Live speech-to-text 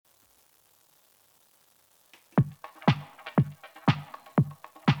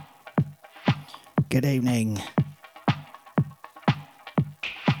Good evening.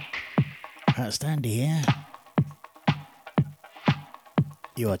 HatStandy here.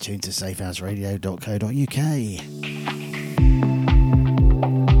 You are tuned to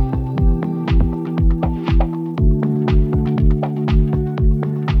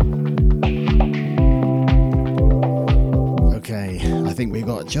Okay, I think we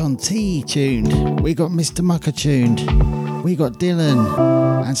got John T tuned. We got Mr. Mucker tuned. We got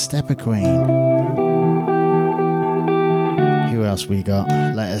Dylan and Stepper Queen. Who else we got?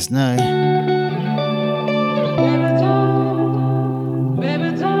 Let us know.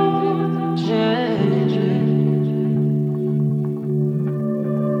 Baby, don't change.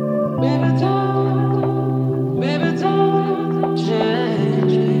 Baby, don't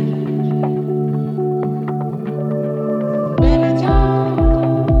change.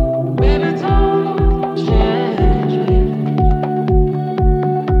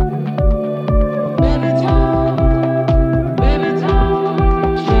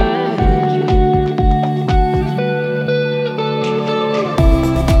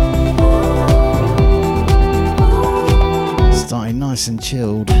 Nice and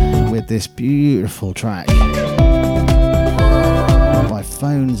chilled with this beautiful track by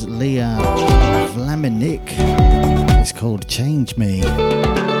Phonez Leah Vlaeminck. It's called Change Me.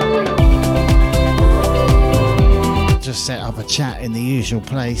 Just set up a chat in the usual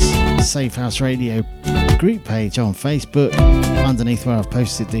place, Safehouse Radio group page on Facebook, underneath where I've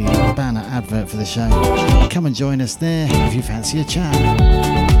posted the banner advert for the show. Come and join us there if you fancy a chat.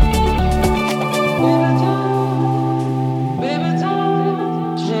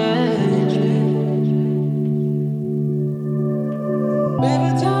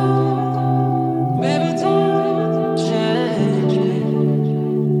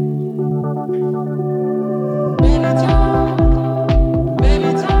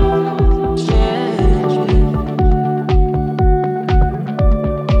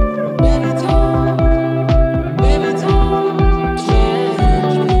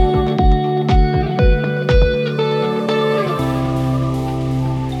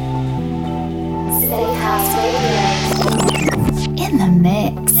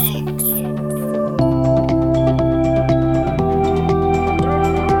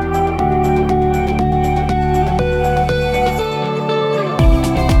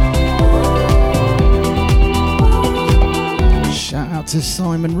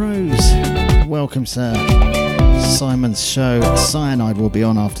 Simon Rose, welcome sir. Simon's show Cyanide will be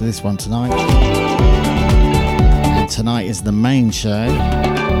on after this one tonight, and tonight is the main show.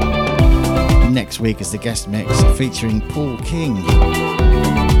 Next week is the guest mix featuring Paul King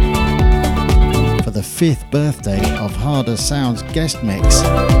for the 5th birthday of Harder Sounds guest mix.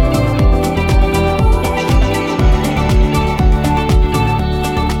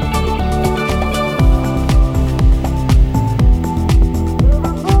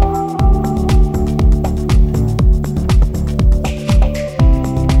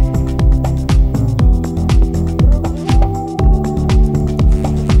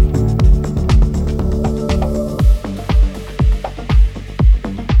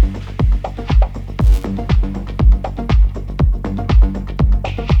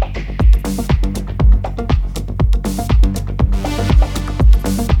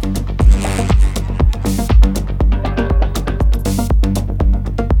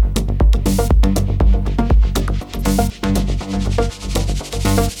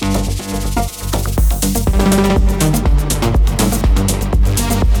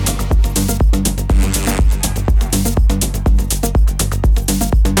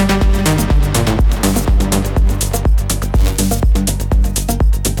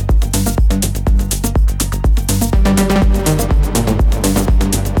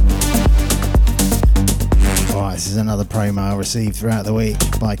 Received throughout the week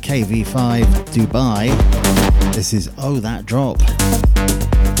by KV5 Dubai. This is Oh That Drop.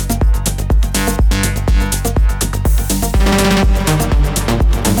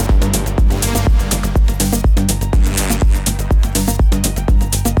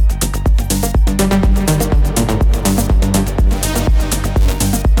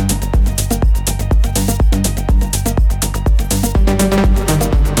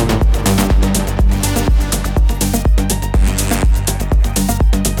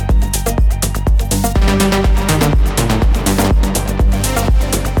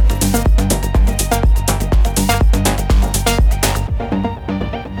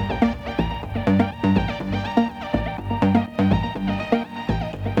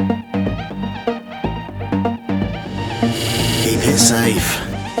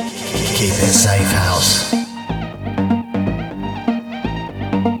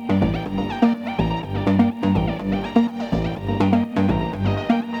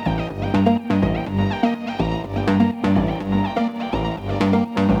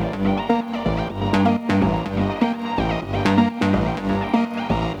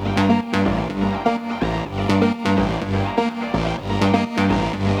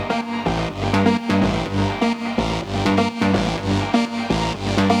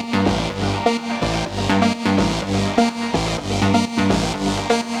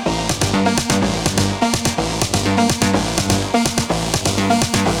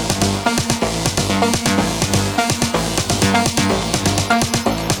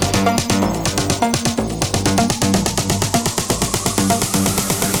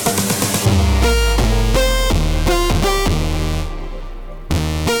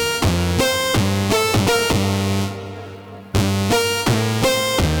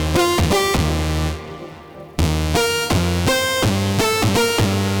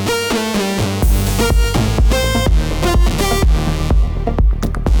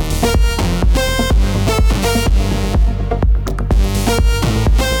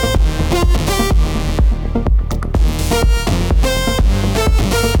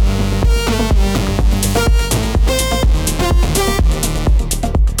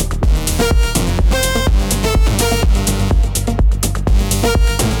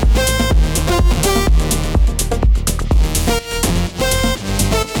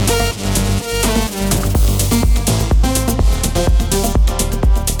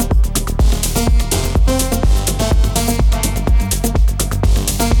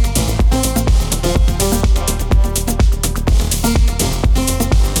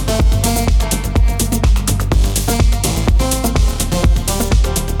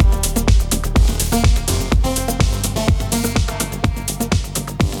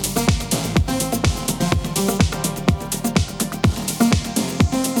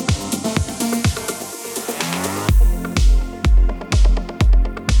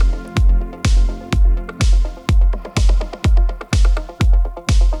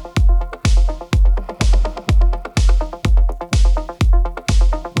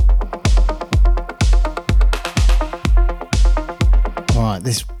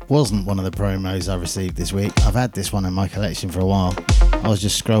 wasn't one of the promos I received this week. I've had this one in my collection for a while. I was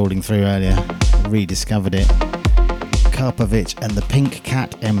just scrolling through earlier, rediscovered it. Karpovich and the Pink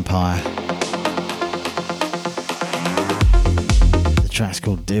Cat Empire. The track's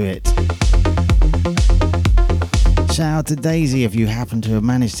called Do It. Shout out to Daisy if you happen to have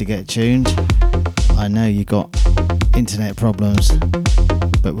managed to get tuned. I know you got internet problems,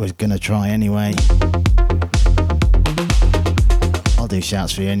 but we're gonna try anyway. I'll do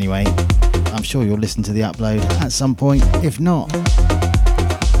shouts for you anyway. I'm sure you'll listen to the upload at some point. If not,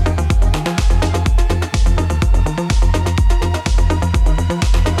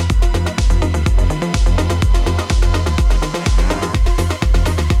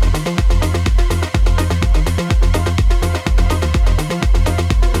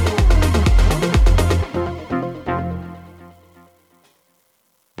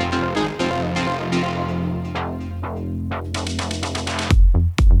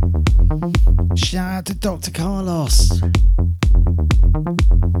 to Dr. Carlos.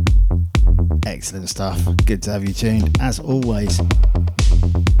 Excellent stuff. Good to have you tuned, as always.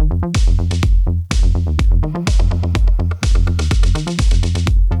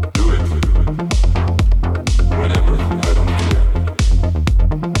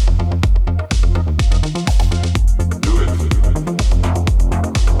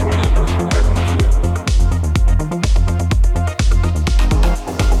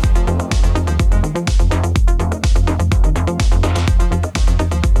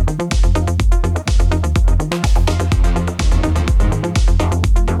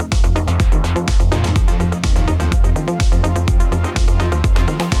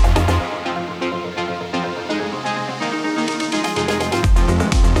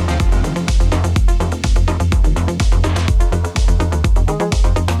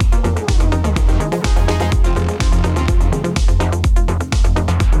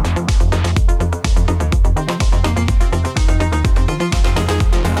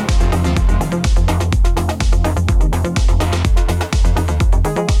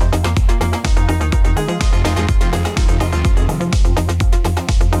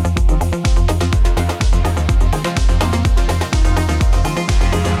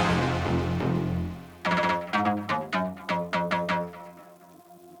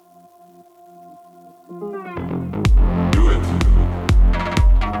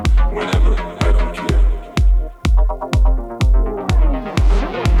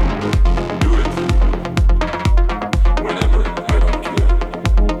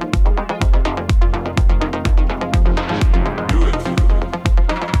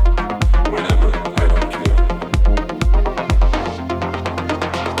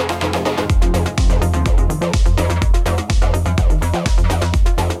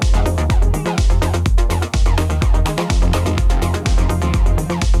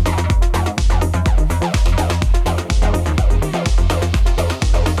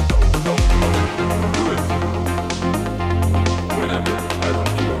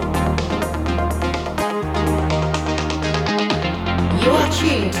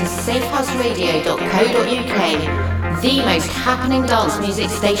 safehouseradio.co.uk, the most happening dance music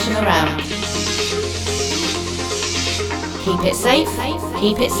station around. Keep it safe,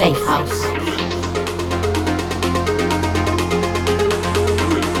 keep it Safehouse.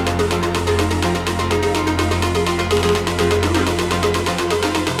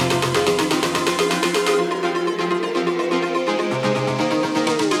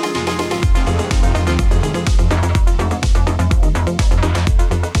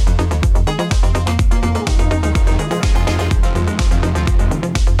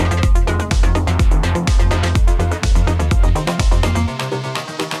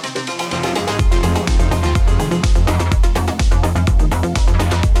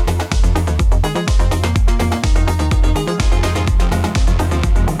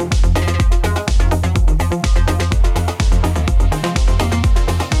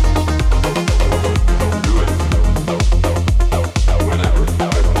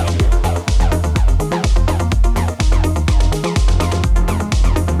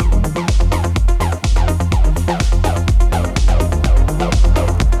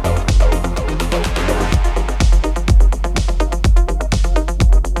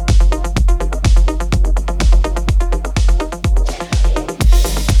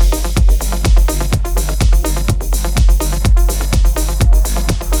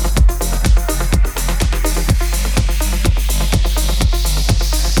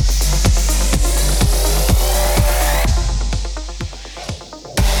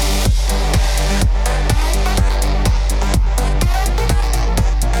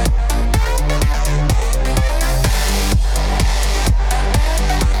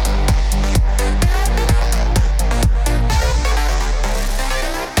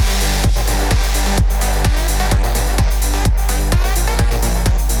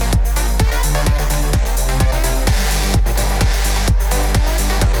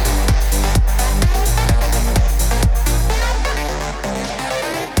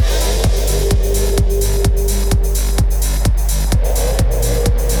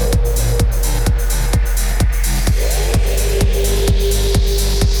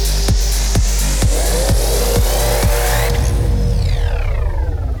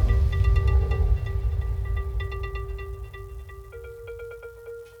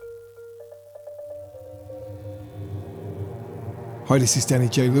 Hi, this is Danny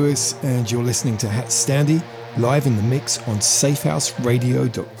J. Lewis, and you're listening to HatStandy, live in the mix on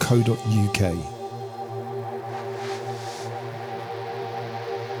safehouseradio.co.uk.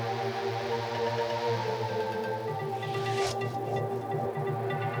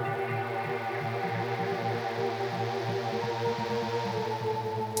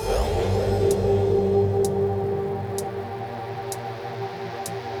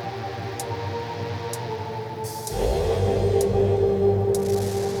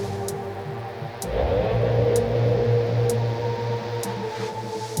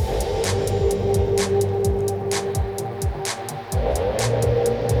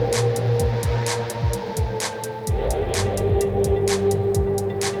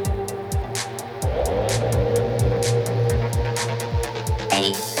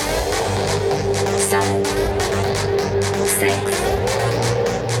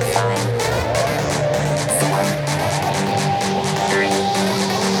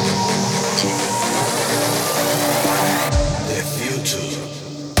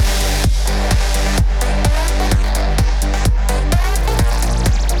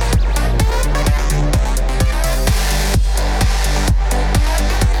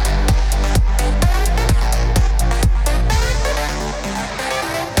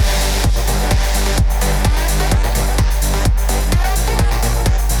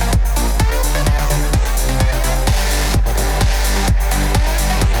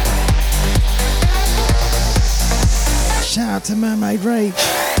 To Mermaid Rage.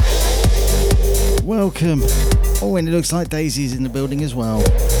 Welcome. Oh, and it looks like Daisy's in the building as well.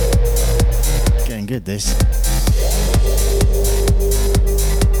 Getting good, this.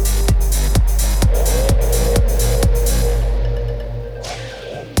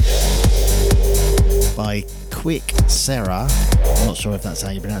 By Quique Serra. I'm not sure if that's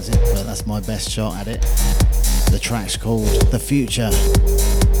how you pronounce it, but that's my best shot at it. The track's called The Future.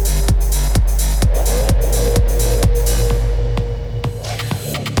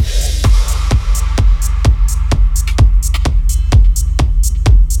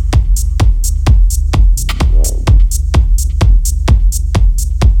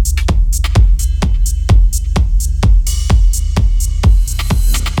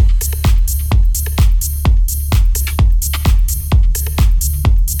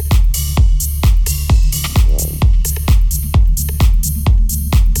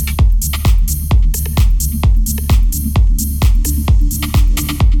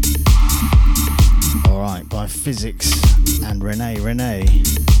 phyzxx and Renay.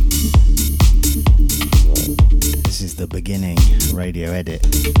 This is the beginning radio edit.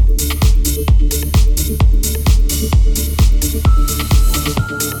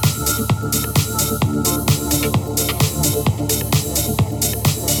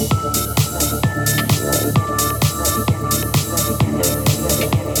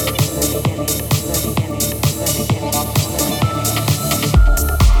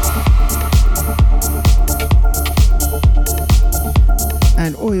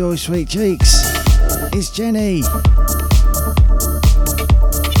 And oi sweet cheeks, it's Jenny.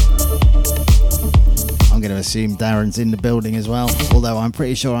 I'm going to assume Darren's in the building as well, although I'm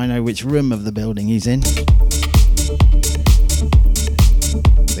pretty sure I know which room of the building he's in.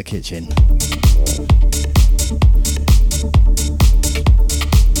 The kitchen.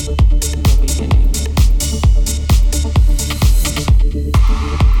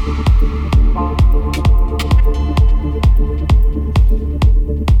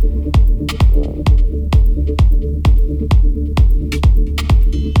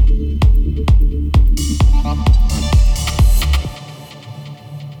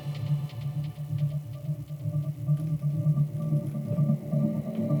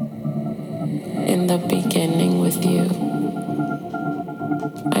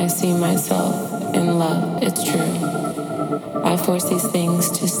 Force these things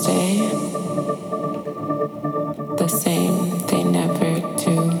to stay the same, they never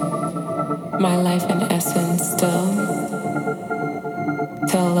do. My life in essence still,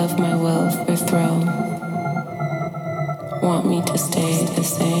 till of my will overthrow. Want me to stay the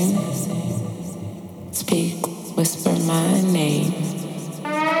same? Speak, whisper my name.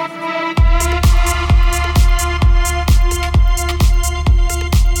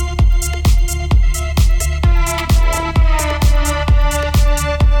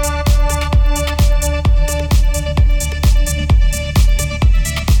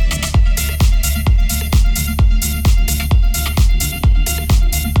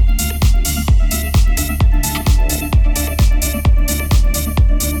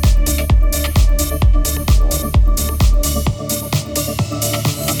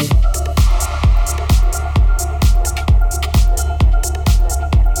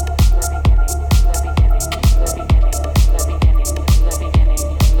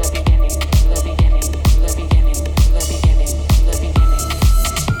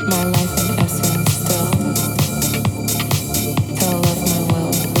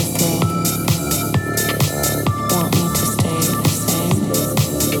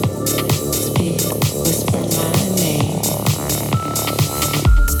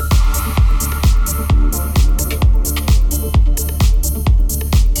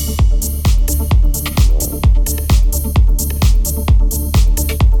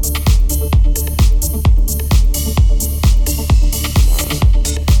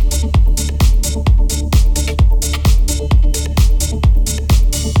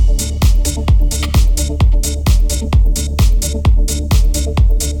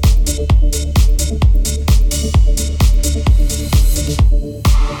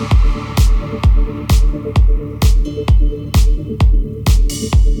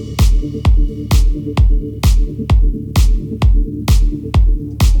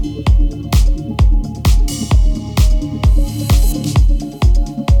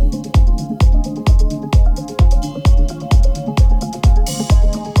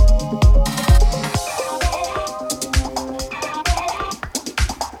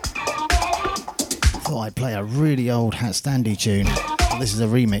 thought I'd play a really old HatStandy tune. This is a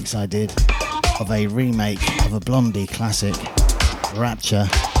remix I did of a remake of a Blondie classic, Rapture.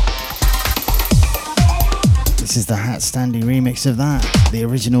 This is the HatStandy remix of that. The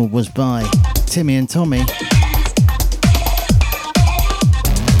original was by Timmy and Tommy,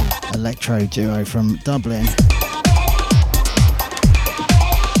 electro duo from Dublin.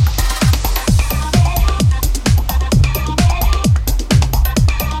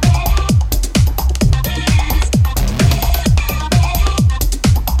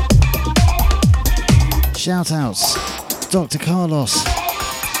 Shoutouts, Dr. Carlos,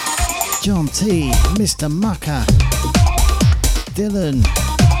 John T, Mr. Mucker, Dylan,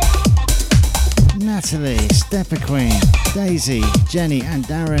 Natalie, Stepper Queen, Daisy, Jenny and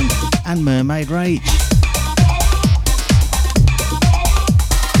Darren, and Mermaid Rach.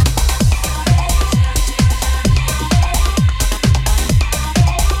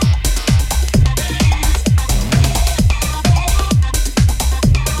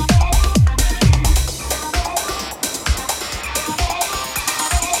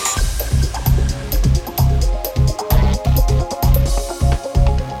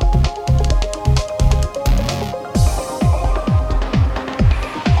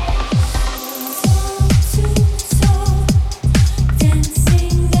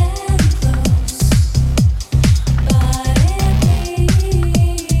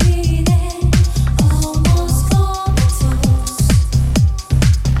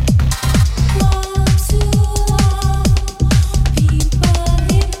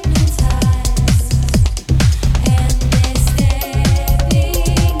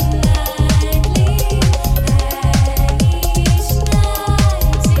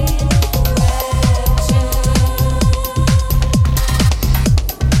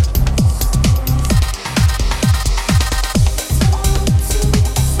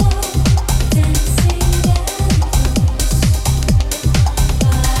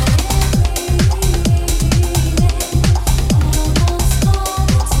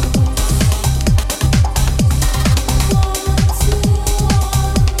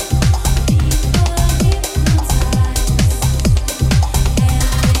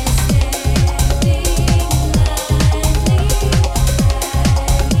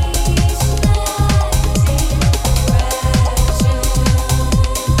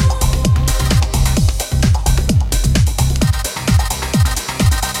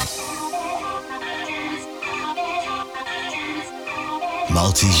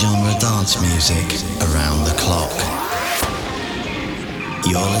 Multi-genre dance music around the clock.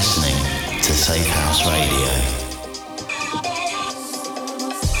 You're listening to Safehouse Radio.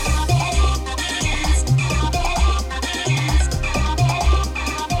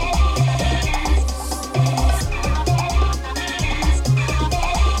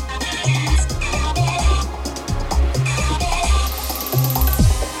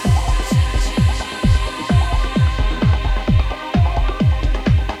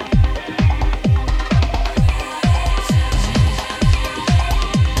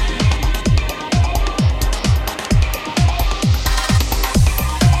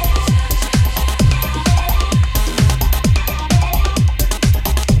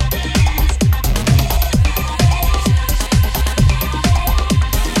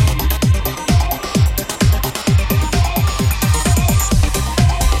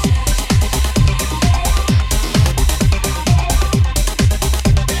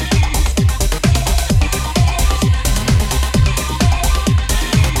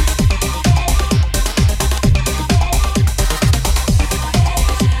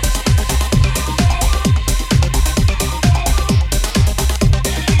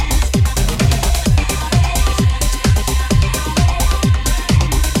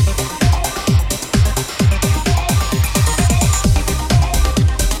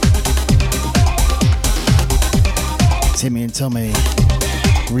 Tommy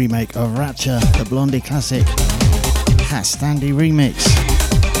remake of Rapture, the Blondie classic, HatStandy remix,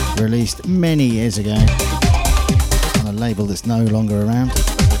 released many years ago on a label that's no longer around.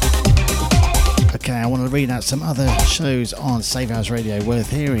 Okay, I want to read out some other shows on Safehouse Radio worth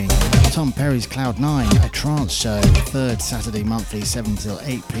hearing. Tom Perry's Cloud9, a trance show, third Saturday monthly, 7 till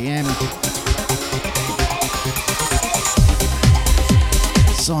 8 p.m.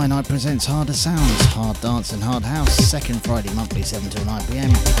 Cyanide presents Harder Sounds, Hard Dance and Hard House, second Friday monthly 7 till 9 p.m.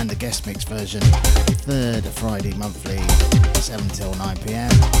 and the guest mix version, third Friday monthly 7 till 9 p.m.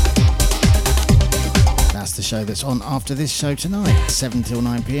 That's the show that's on after this show tonight, 7 till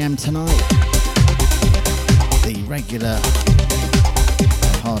 9 p.m. tonight. The regular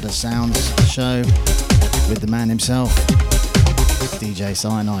Harder Sounds show with the man himself, DJ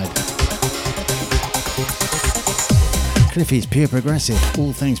Cyanide. Cliffy's Pure Progressive,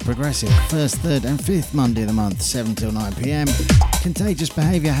 all things progressive. First, third and fifth Monday of the month, 7 till 9 p.m. Contagious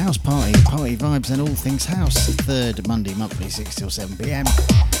Behaviour House Party, party vibes and all things house. Third Monday monthly, 6 till 7 p.m.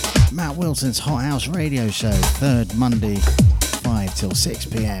 Matt Wilson's Hot House Radio Show, third Monday, 5 till 6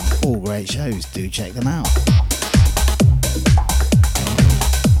 p.m. All great shows, do check them out.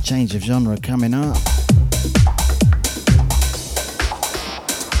 Change of genre coming up.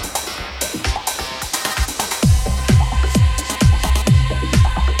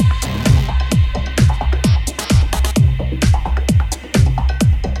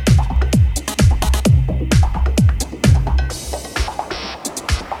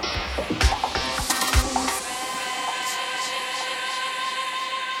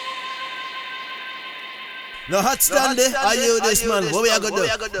 No HatStandy, are you this man? What we are gonna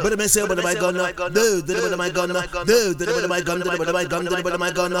do? But I say, but my gun, do the my gun, do the my gun, the my gun, the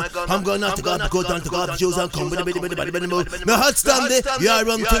my gun. I'm gonna to go down to go shoes and come with the move. No HatStandy, you are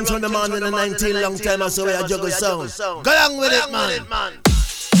run things from the man in the 19 long time. I saw I juggle sound. Go along with it, man.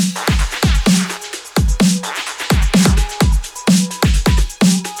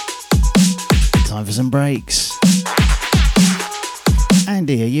 Time for some breaks.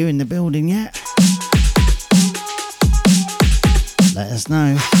 Andy, are you in the building yet? Let us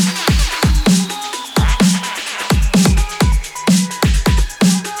know.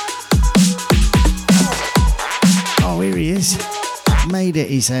 Oh, here he is. Made it,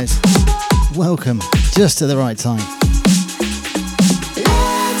 he says. Welcome, just to the right time.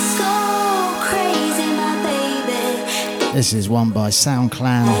 Let's go crazy, my baby. This is one by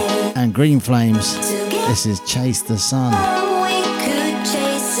Soundclan and Greenflamez. This is Chase the Sun.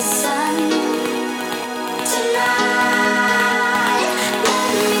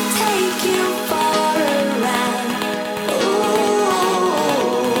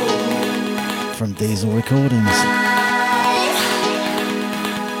 From Diesel Recordings.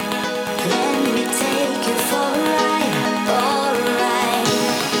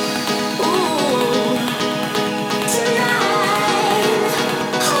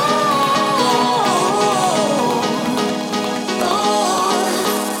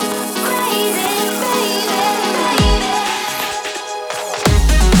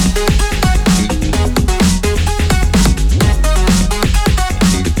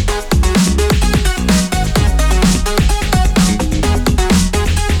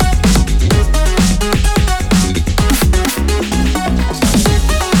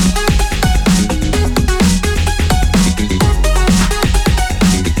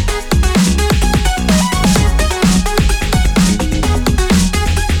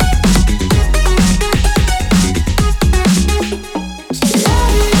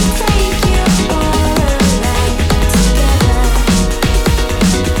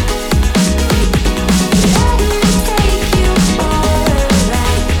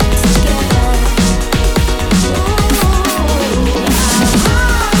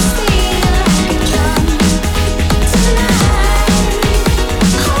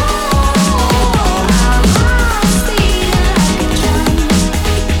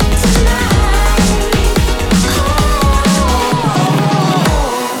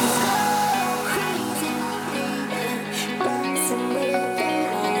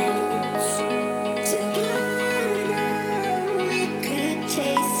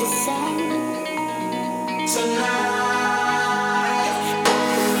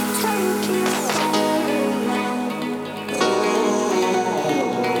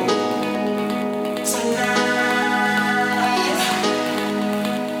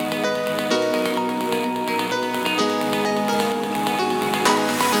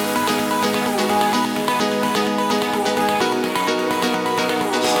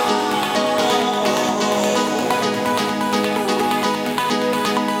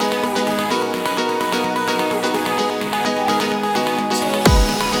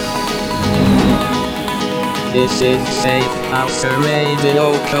 This is Safehouse Radio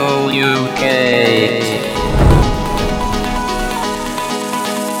Loco UK.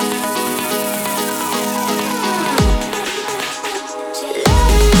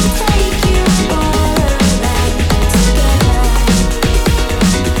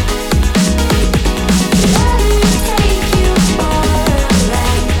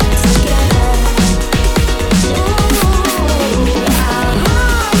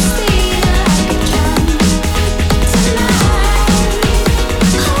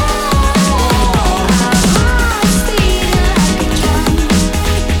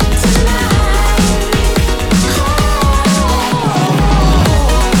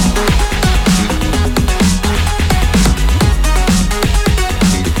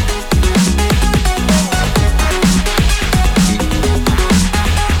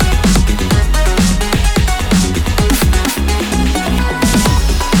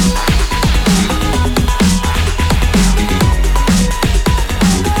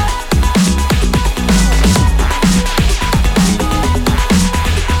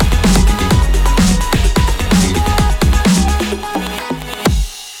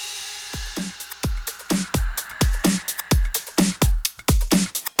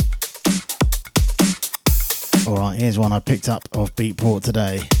 Alright, here's one I picked up off Beatport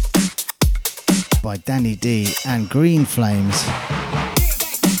today by Danny D and Greenflamez.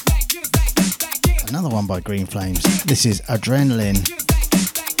 Another one by Greenflamez. This is Adrenalin.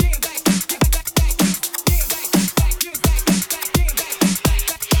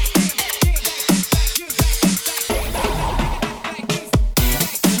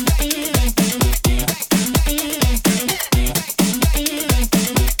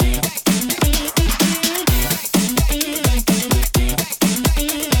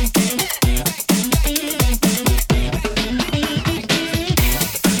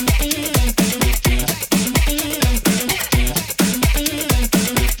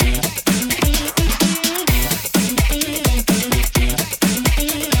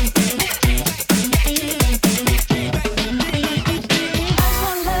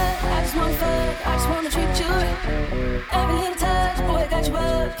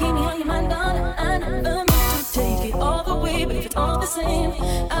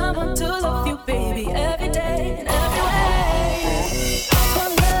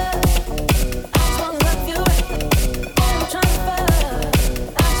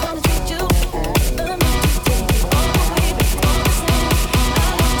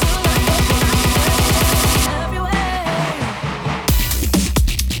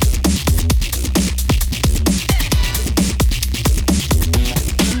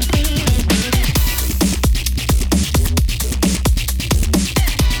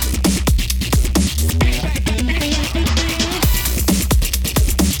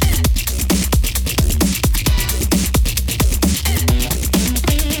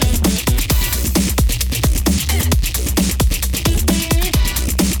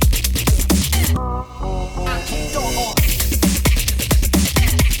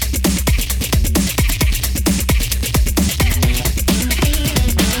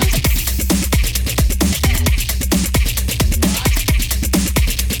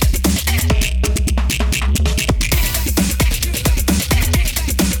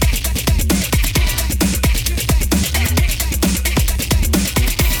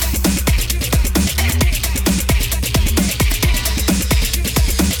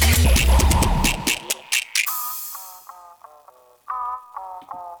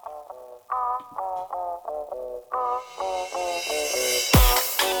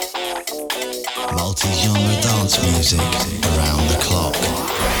 Multi-genre dance music around the clock.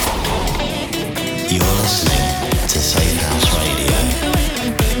 You're listening to Safehouse Radio.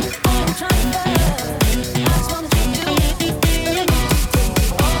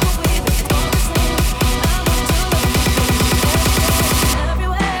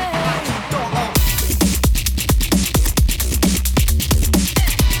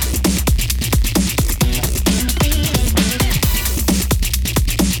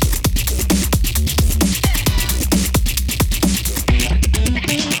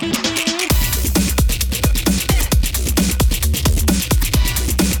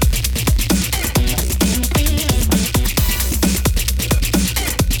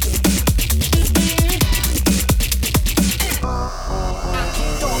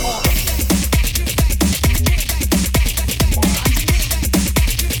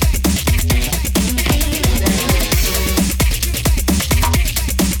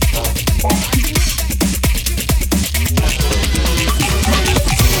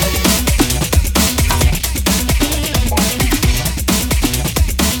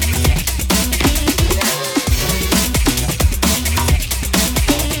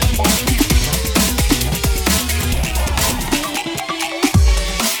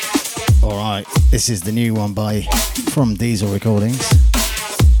 This is the new one from Diesel Recordings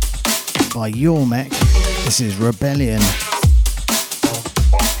by Jormek. This is Rebellion.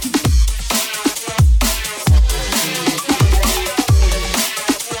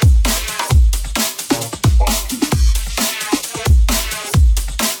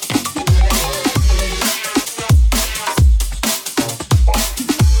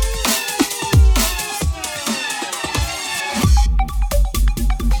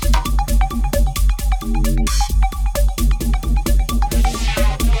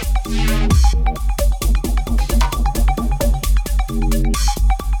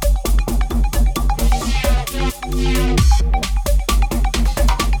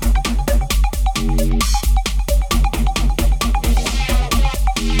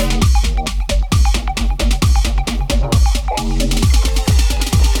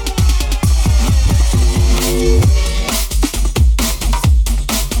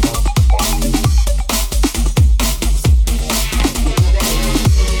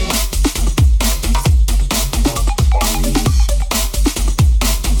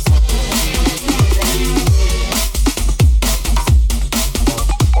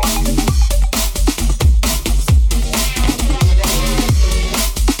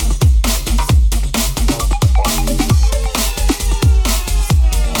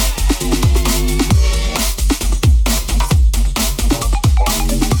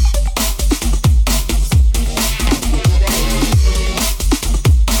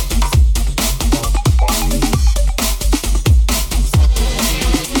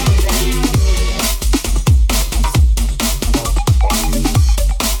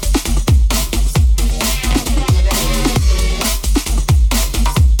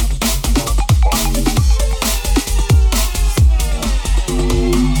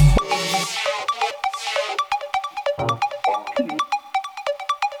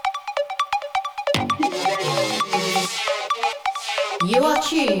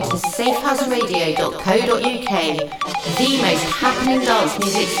 tuned to safehouseradio.co.uk, the most happening dance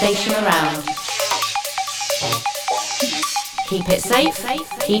music station around. Keep it safe,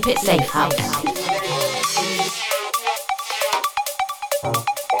 keep it Safehouse.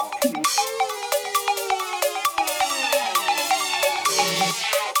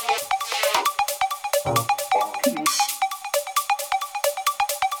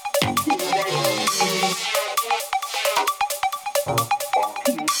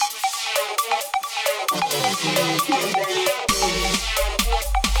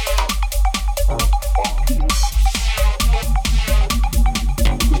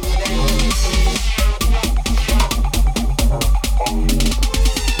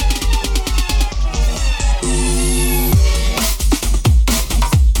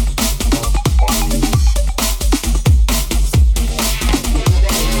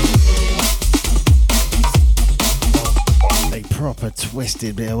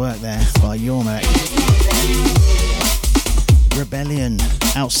 Twisted bit of work there by Jormek. Rebellion,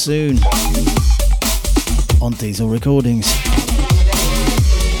 out soon on Diesel Recordings.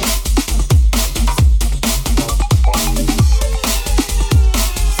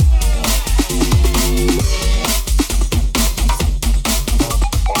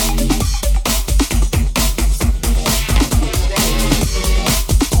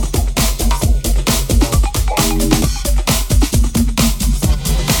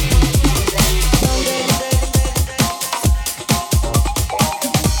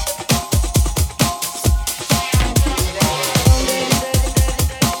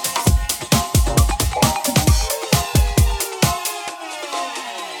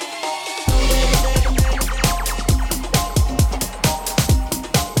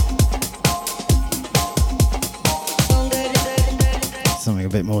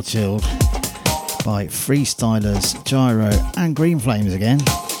 Chilled by Freestylers, Jiro and Greenflamez again.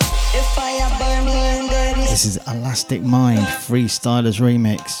 This is Elastic Mind, Freestylers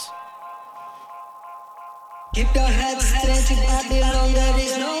remix. Keep your head straight to Babylon, there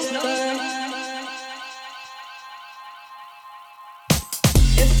is no turn.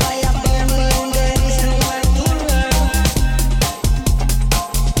 If fire burn, there is nowhere to run.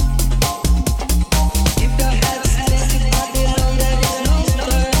 Keep your head straight to Babylon, there is no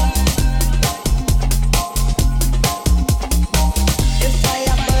turn. If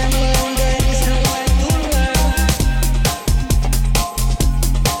fire burn, there is nowhere to run.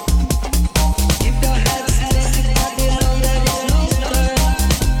 Keep your head straight to Babylon, there is no turn.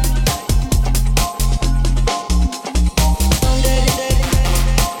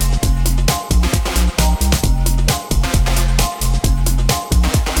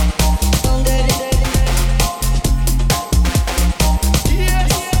 If fire burn, there is nowhere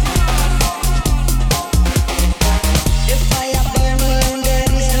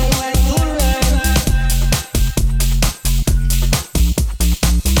to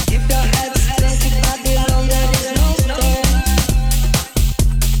run. Keep your head straight to Babylon, there is no turn.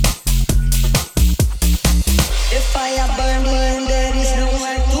 If fire burn, there is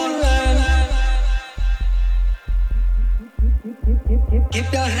nowhere to run.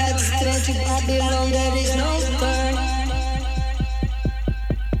 Keep your head straight to Babylon, there is no turn.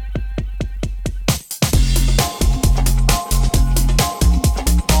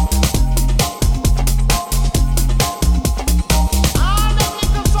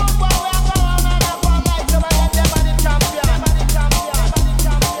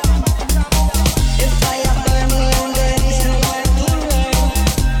 If fire burn, there is nowhere to run.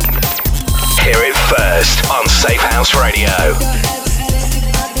 Hear it first on Safehouse Radio. Your head straight to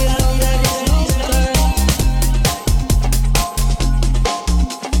Babylon, there is no turn.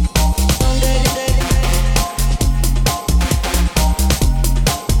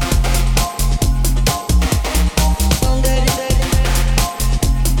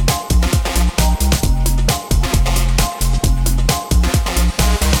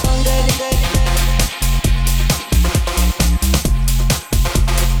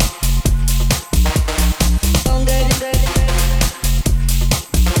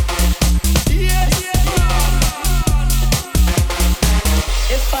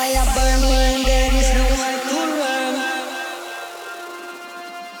 If fire burn, there is nowhere to run.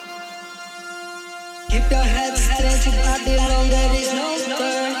 Keep your head straight to Babylon, there is no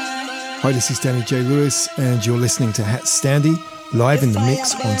turn. Hi, this is Danny J. Lewis, and you're listening to HatStandy live in the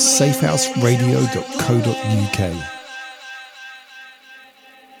mix on safehouseradio.co.uk.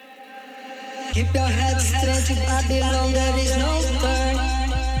 Keep your head straight to Babylon, there is no turn.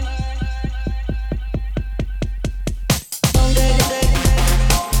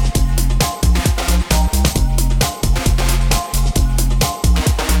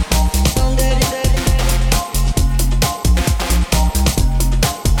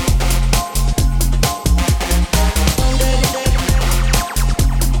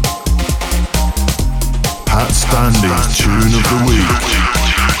 Trance Tune of the Week.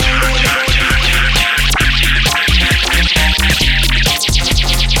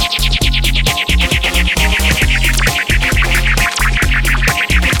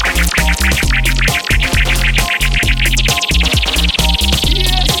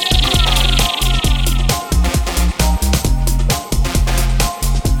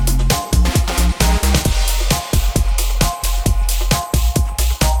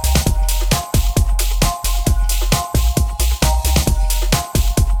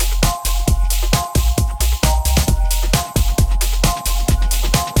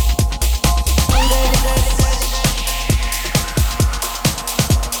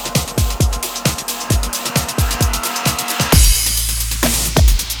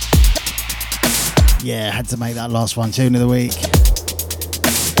 Had to make that last one tune of the week.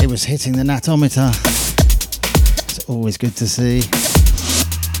 It was hitting the natometer. It's always good to see.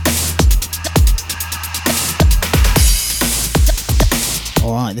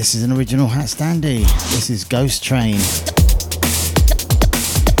 Alright, this is an original HatStandy. This is Ghost Train.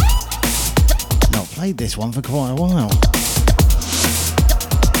 Not played this one for quite a while.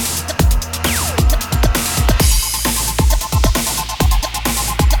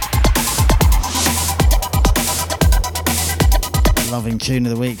 Loving tune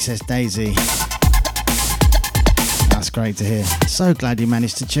of the week, says Daisy. That's great to hear. So glad you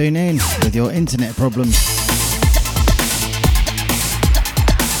managed to tune in with your internet problems.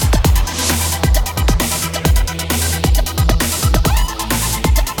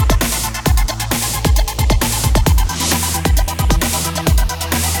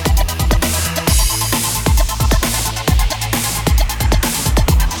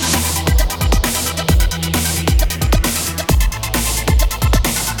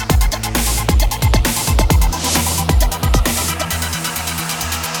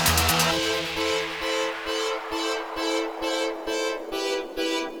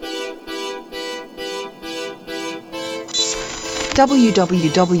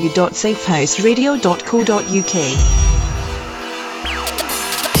 www.safehouseradio.co.uk.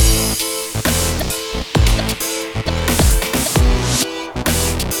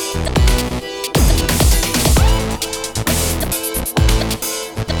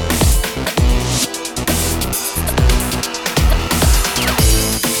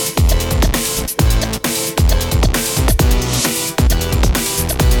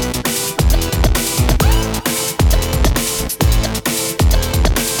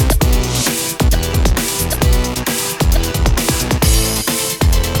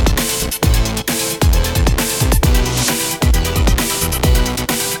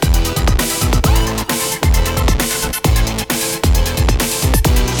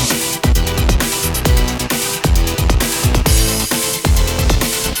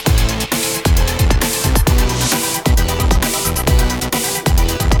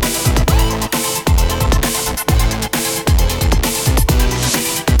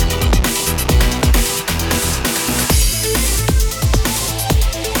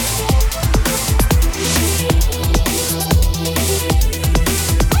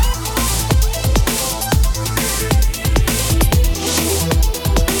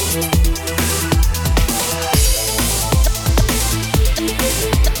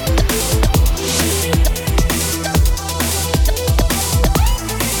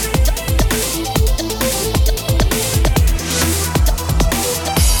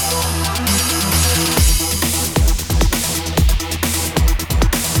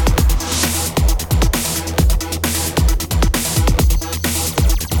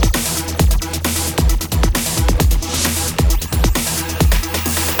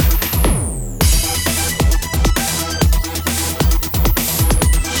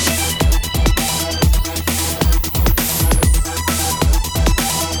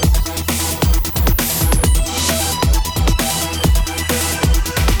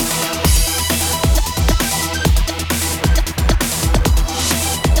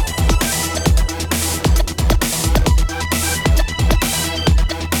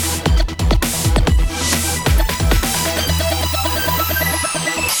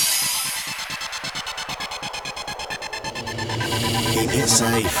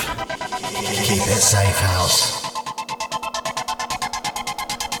 Safehouse.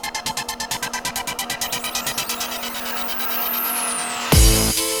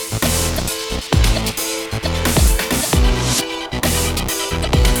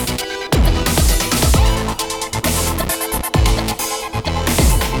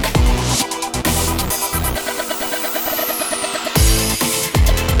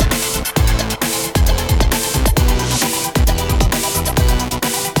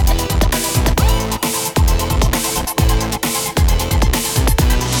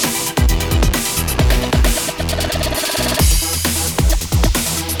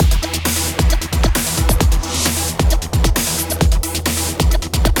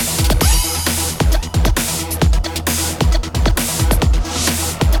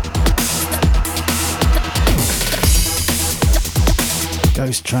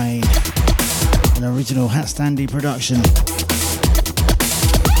 Ghost Train, an original HatStandy production.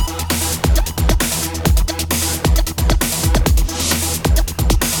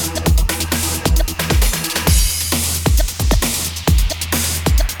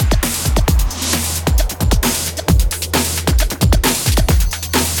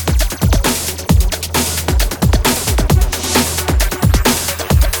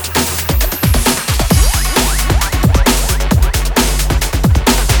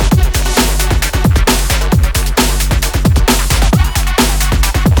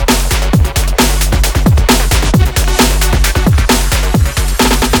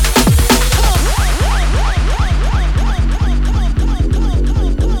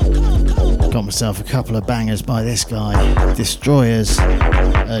 A couple of bangers by this guy, Destroyers,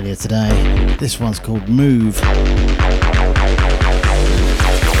 earlier today. This one's called Moove.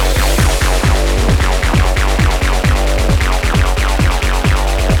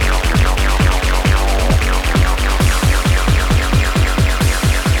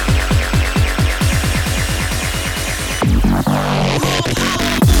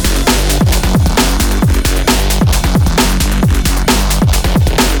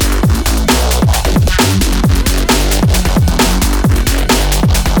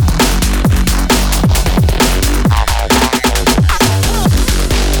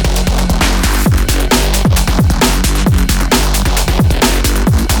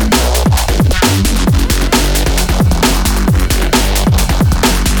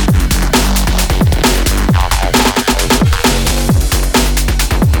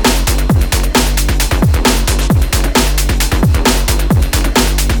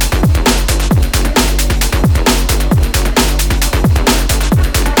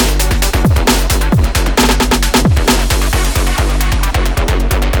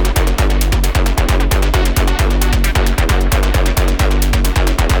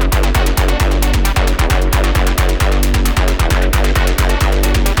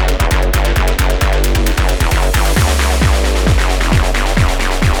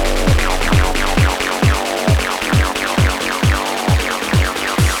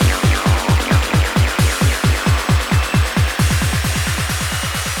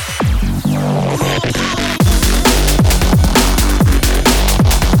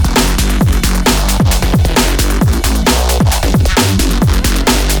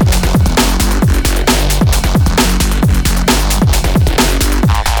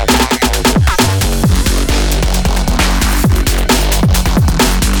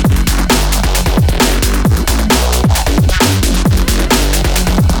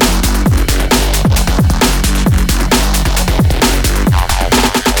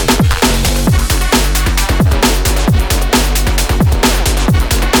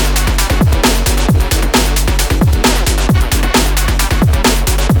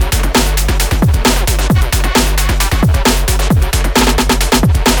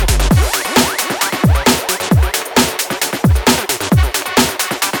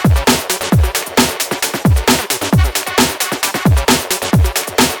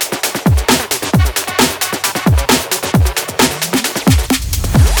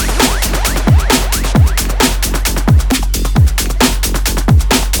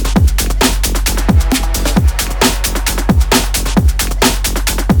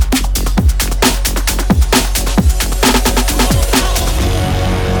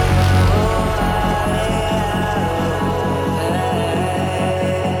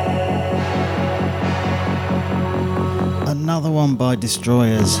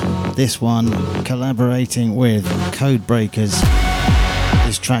 Destroyers, this one collaborating with Code Breakers.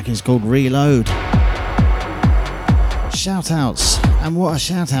 This track is called Reload. Shout outs, and what a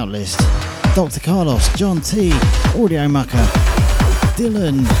shout out list. Dr. Carlos, John T, Audio Mucker,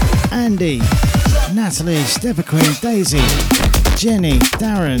 Dylan, Andy, Natalie, Stepper Queen, Daisy, Jenny,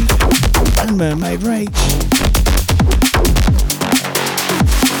 Darren, and Mermaid Rach.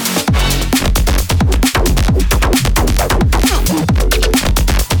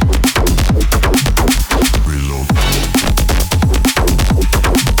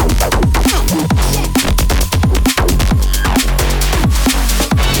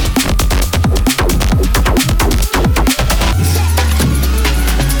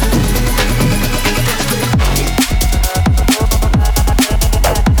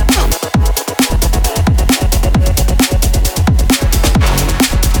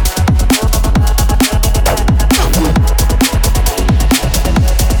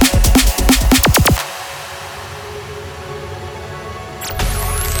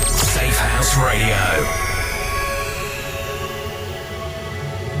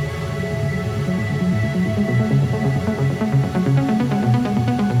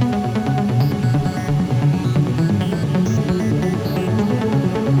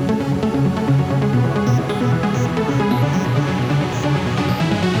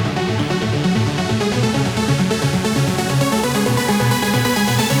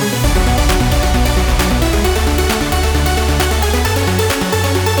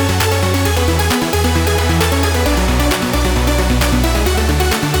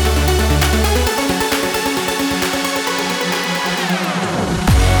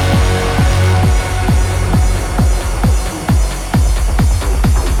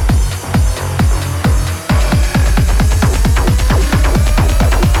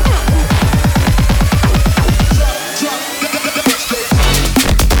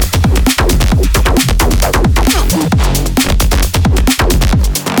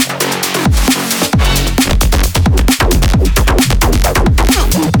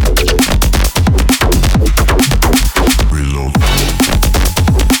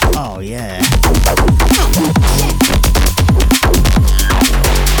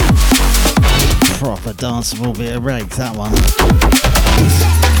 danceable bit of rave, that one.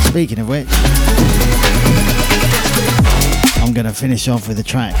 Speaking of which, I'm going to finish off with a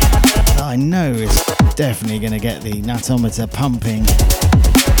track that I know is definitely going to get the natometer pumping.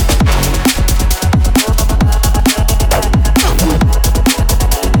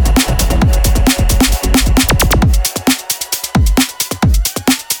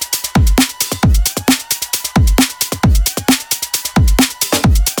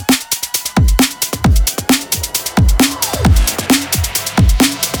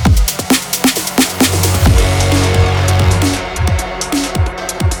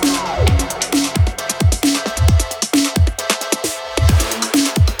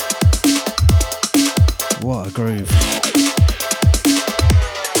 Groove.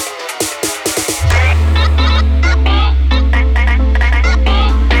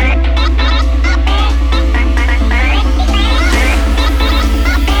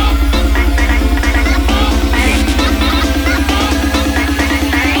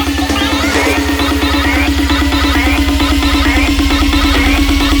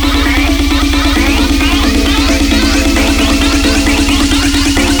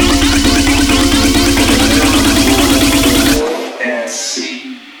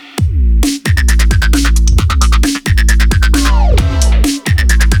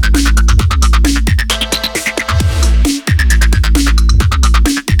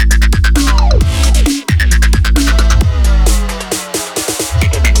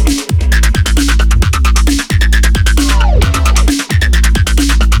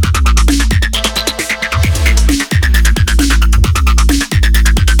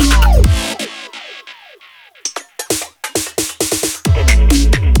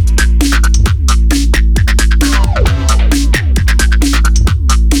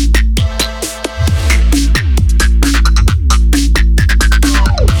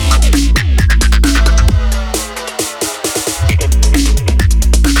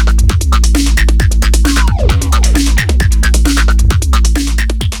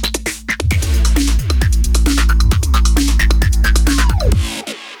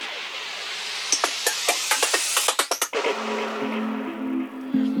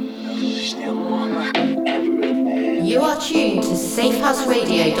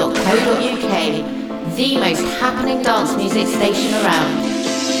 safehouseradio.co.uk, the most happening dance music station around.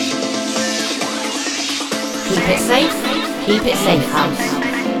 Keep it safe, keep it Safehouse.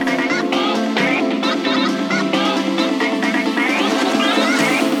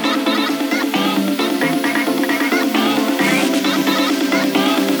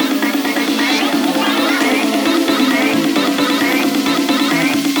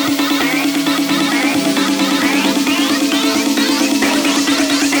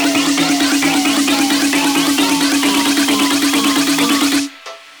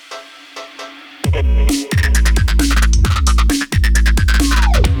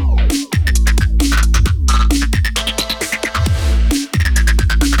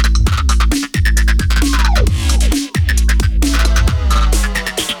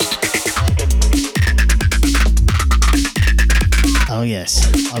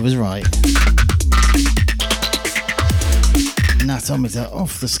 I was right. Natometer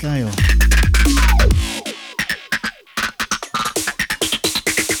off the scale.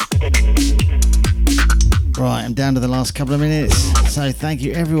 Right, I'm down to the last couple of minutes. So thank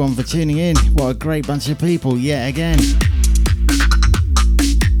you everyone for tuning in. What a great bunch of people yet again.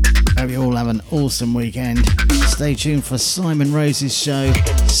 Hope you all have an awesome weekend. Stay tuned for Simon Rose's show,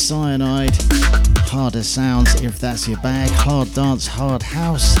 Cyanide. Harder sounds if that's your bag, hard dance, hard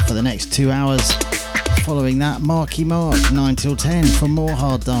house for the next 2 hours. Following that, Marky Mark 9 till 10 for more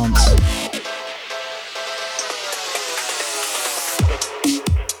hard dance.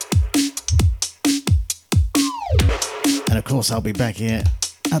 And of course I'll be back here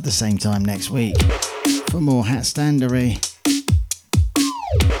at the same time next week for more HatStandy.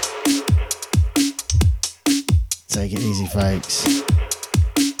 Take it easy, folks.